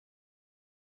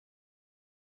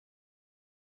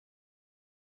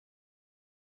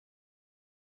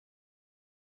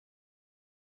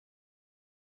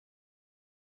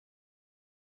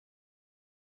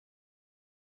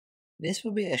This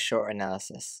will be a short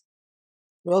analysis.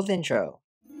 Roll the intro.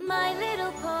 My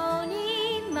little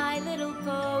pony,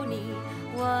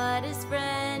 what is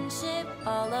friendship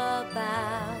all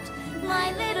about?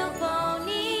 My little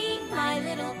pony,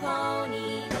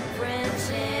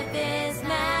 friendship is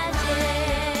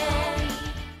magic.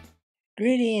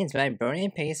 Greetings, my Brony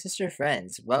and Pegasus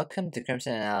friends. Welcome to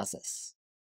Crimson Analysis.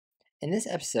 In this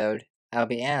episode, I'll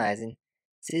be analyzing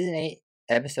Season 8,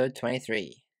 Episode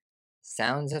 23,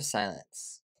 Sounds of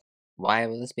Silence. Why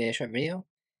will this be a short video?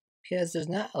 Because there's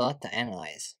not a lot to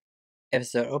analyze.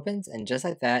 Episode opens, and just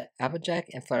like that, Applejack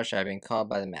and Fluttershy are being called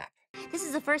by the map. This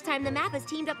is the first time the map has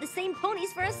teamed up the same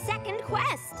ponies for a second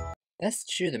quest. That's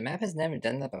true, the map has never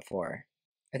done that before.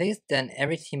 I think it's done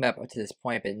every team up to this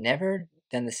point, but never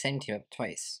done the same team up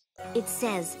twice. It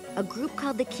says, a group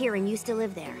called the Kirin used to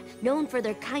live there, known for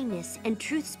their kindness and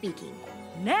truth-speaking.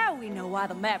 Now we know why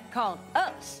the map called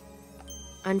us.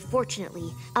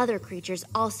 Unfortunately, other creatures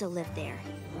also lived there.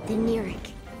 The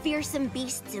Neric, fearsome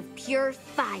beasts of pure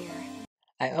fire.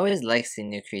 I always like seeing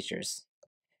new creatures.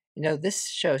 You know, this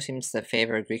show seems to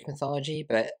favor Greek mythology,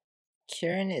 but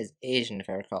Kirin is Asian if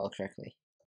I recall correctly.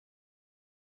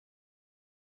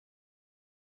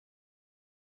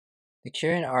 The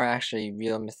Kirin are actually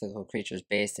real mythical creatures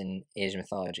based in Asian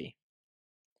mythology.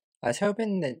 I was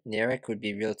hoping that Neric would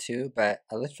be real too, but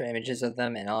I looked for images of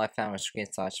them and all I found was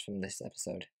screenshots from this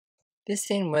episode. This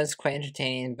scene was quite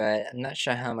entertaining, but I'm not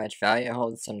sure how much value it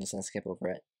holds, so I'm just gonna skip over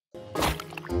it.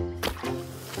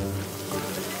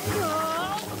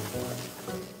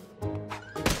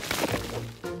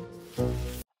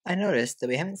 I noticed that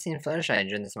we haven't seen Fluttershy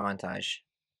during this montage.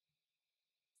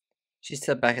 She's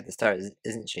still back at the start,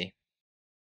 isn't she?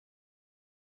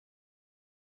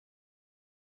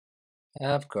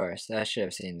 Of course, I should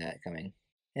have seen that coming.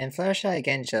 And Fluttershy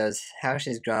again shows how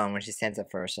she's grown when she stands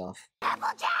up for herself.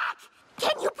 Applejack!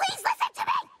 Can you please listen to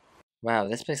me? Wow,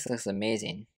 this place looks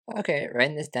amazing. Okay,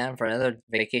 writing this down for another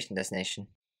vacation destination.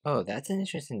 Oh, that's an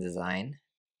interesting design.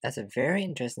 That's a very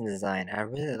interesting design. I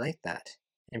really like that.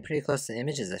 And pretty close to the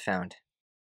images I found.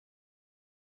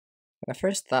 My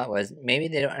first thought was, maybe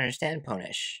they don't understand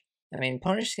Ponish. I mean,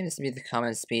 Ponish seems to be the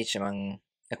common speech among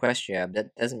Equestria, but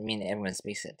that doesn't mean everyone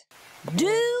speaks it.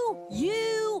 Do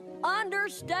you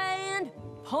understand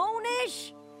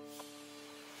Ponish?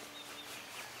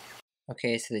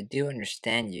 Okay, so they do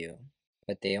understand you,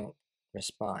 but they don't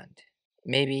respond.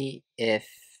 Maybe if...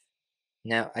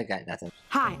 No, I got nothing.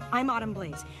 Hi, I'm Autumn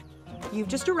Blaze. You've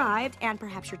just arrived, and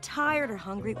perhaps you're tired or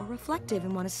hungry or reflective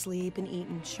and want to sleep and eat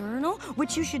and journal,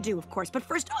 which you should do, of course. But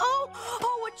first, oh,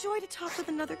 what joy to talk with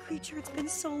another creature. It's been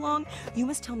so long. You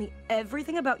must tell me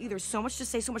everything about you. There's so much to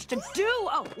say, so much to do.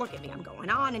 Oh, look at me. I'm going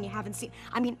on, and you haven't seen...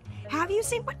 I mean, have you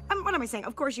seen... What am I saying?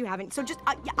 Of course you haven't. So just,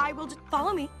 I will just...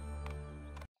 Follow me.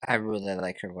 I really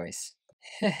like her voice.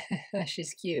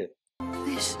 She's cute.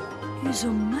 This is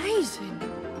amazing.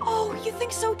 Oh, you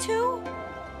think so, too?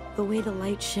 The way the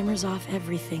light shimmers off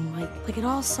everything, like it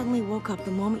all suddenly woke up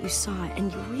the moment you saw it, and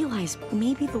you realize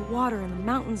maybe the water and the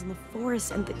mountains and the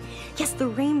forests and the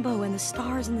rainbow and the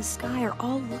stars in the sky are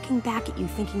all looking back at you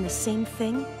thinking the same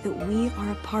thing, that we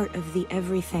are a part of the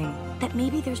everything. That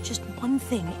maybe there's just one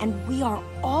thing and we are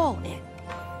all it.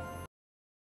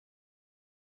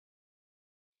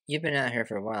 You've been out here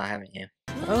for a while, haven't you?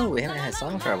 Oh, we haven't had a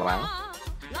song for a while.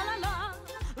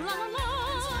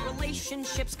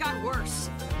 Relationships got worse.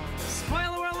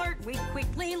 Spoiler alert, we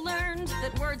quickly learned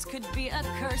that words could be a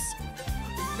curse.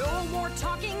 No more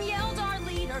talking, yelled our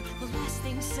leader, the last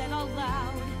thing said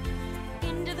aloud.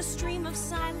 Into the stream of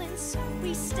silence,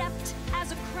 we stepped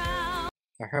as a crowd.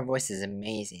 Her voice is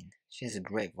amazing. She has a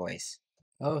great voice.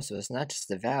 Oh, so it's not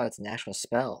just a vow, it's an actual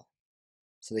spell.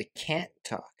 So they can't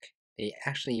talk. They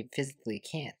actually physically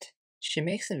can't. She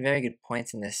makes some very good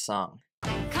points in this song.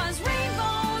 'Cause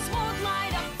rainbows won't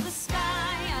light up the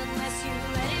sky unless you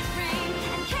let it rain,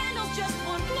 and candles just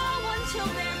won't glow until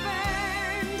they're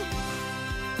burned.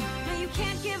 No, you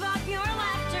can't give up your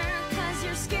laughter 'cause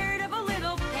you're scared of a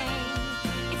little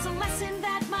pain. It's a lesson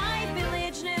that my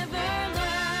village never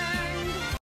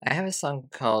learned. I have a song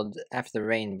called After the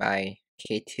Rain by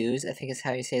K2s, I think is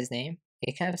how you say his name.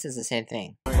 It kind of says the same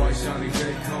thing. Shining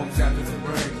day comes after the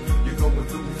rain. You're going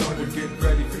through thunder, get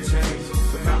ready for change.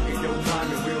 So knock in your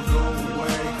mind and we'll go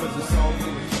away, 'cause it's all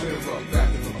really clear up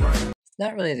after the rain. It's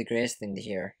not really the greatest thing to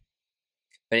hear,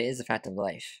 but it is a fact of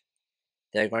life.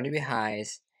 There are going to be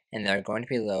highs, and there are going to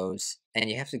be lows, and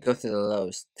you have to go through the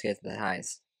lows to get to the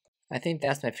highs. I think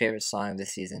that's my favorite song of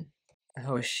this season.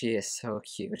 Oh, she is so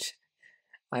cute.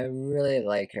 I really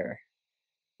like her.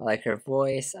 I like her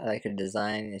voice, I like her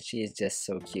design, and she is just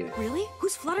so cute. Really?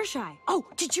 Who's Fluttershy? Oh,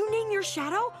 did you name your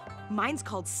shadow? Mine's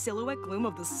called Silhouette Gloom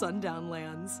of the Sundown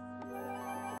Lands.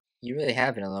 You really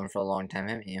have been alone for a long time,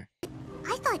 haven't you?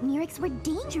 I thought Neeriks were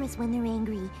dangerous when they're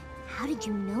angry. How did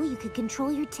you know you could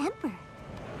control your temper?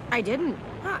 I didn't.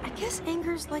 I guess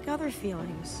anger's like other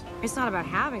feelings. It's not about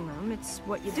having them, it's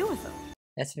what you do with them.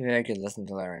 That's a very good lesson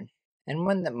to learn, and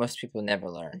one that most people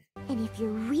never learn. And if you're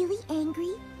really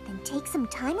angry, then take some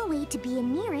time away to be a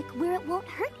Neerik where it won't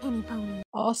hurt any pony.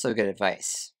 Also good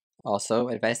advice. Also,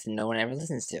 advice that no one ever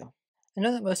listens to. I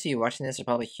know that most of you watching this are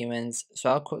probably humans, so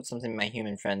I'll quote something my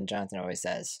human friend Jonathan always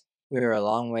says. We are a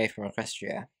long way from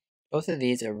Equestria. Both of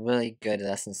these are really good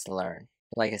lessons to learn.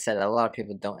 But like I said, a lot of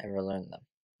people don't ever learn them.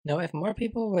 No, if more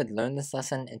people would learn this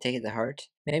lesson and take it to heart,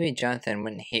 maybe Jonathan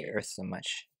wouldn't hate Earth so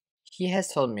much. He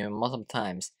has told me multiple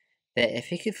times that if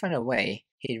he could find a way,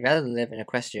 he'd rather live in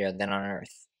Equestria than on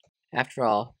Earth. After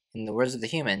all, in the words of the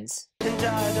humans, And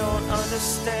I don't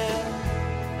understand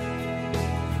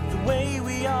the way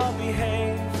we all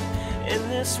behave in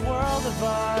this world of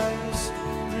ours,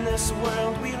 in this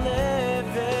world we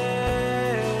live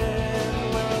in.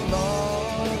 We're a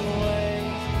long way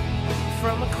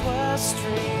from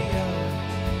Equestria.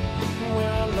 We're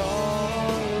a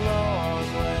long, long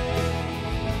way.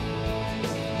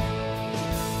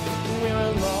 We're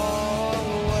a long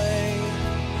way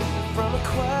from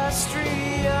Equestria.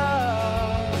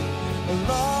 A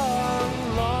long,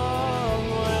 long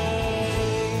way.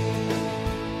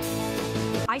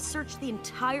 I searched the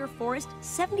entire forest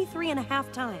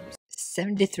 73.5 times.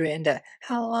 73 and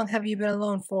how long have you been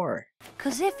alone for?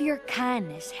 'Cause if your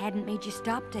kindness hadn't made you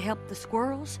stop to help the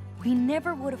squirrels, we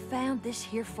never would have found this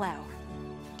here flower.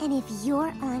 And if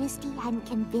your honesty hadn't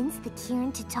convinced the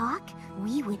Kieran to talk,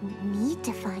 we wouldn't need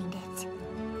to find it.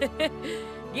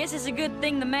 Guess it's a good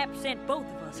thing the map sent both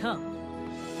of us, huh?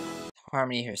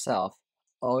 Harmony herself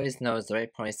always knows the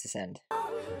right points to send.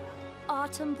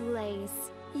 Autumn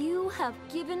Blaze, you have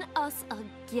given us a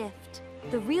gift.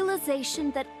 The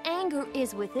realization that anger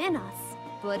is within us,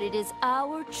 but it is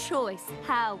our choice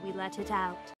how we let it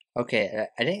out. Okay,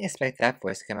 I didn't expect that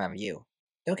voice to come out of you.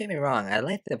 Don't get me wrong, I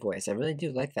like that voice. I really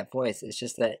do like that voice. It's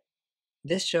just that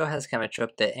this show has kind of a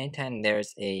trope that anytime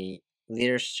there's a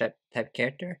leadership type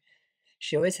character,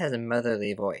 she always has a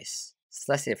motherly voice.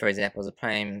 Celestia, for example, is a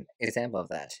prime example of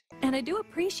that. And I do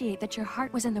appreciate that your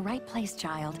heart was in the right place,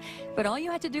 child. But all you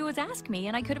had to do was ask me,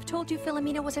 and I could have told you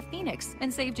Philomena was a phoenix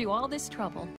and saved you all this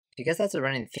trouble. Because that's a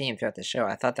running theme throughout the show,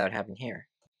 I thought that would happen here.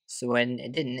 So when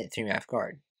it didn't, it threw me off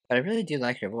guard. But I really do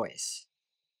like her voice.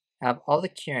 Out of all the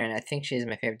Kieran, I think she's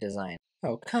my favorite design.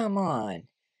 Oh, come on!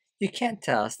 You can't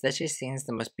tell us that she sings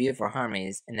the most beautiful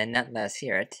harmonies and then not let us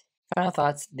hear it. Final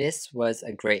thoughts, this was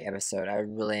a great episode. I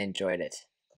really enjoyed it.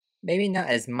 Maybe not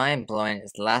as mind-blowing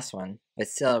as the last one, but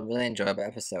still a really enjoyable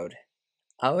episode.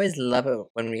 I always love it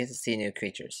when we get to see new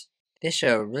creatures. This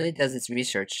show really does its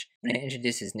research when it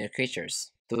introduces new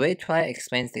creatures. The way Twilight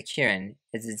explains the Kieran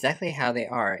is exactly how they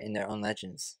are in their own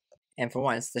legends. And for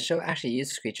once, the show actually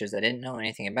uses creatures I didn't know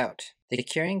anything about. The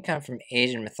Kieran come from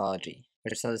Asian mythology,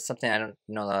 which is something I don't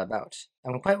know a lot about.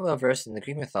 I'm quite well versed in the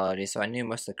Greek mythology, so I knew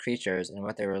most of the creatures and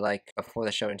what they were like before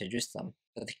the show introduced them.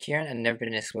 But the Kieran I've never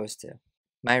been exposed to.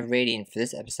 My rating for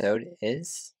this episode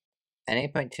is an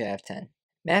 8.2 out of 10.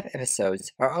 Map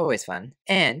episodes are always fun,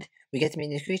 and we get to meet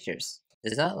new creatures.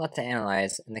 There's not a lot to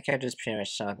analyze, and the characters pretty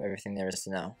much sum up everything there is to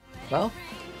know. Well,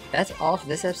 that's all for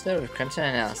this episode of Crimson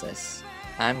Analysis.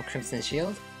 I'm Crimson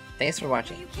Shield. Thanks for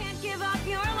watching. You can't give up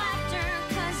your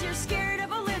laughter, 'cause you're scared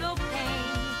of a little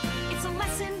pain. It's a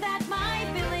lesson that my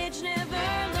village never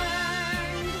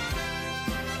learned.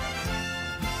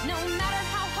 No matter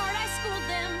how hard I schooled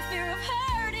them, fear of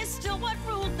hurt is still what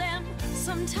ruled them.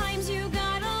 Sometimes you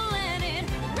gotta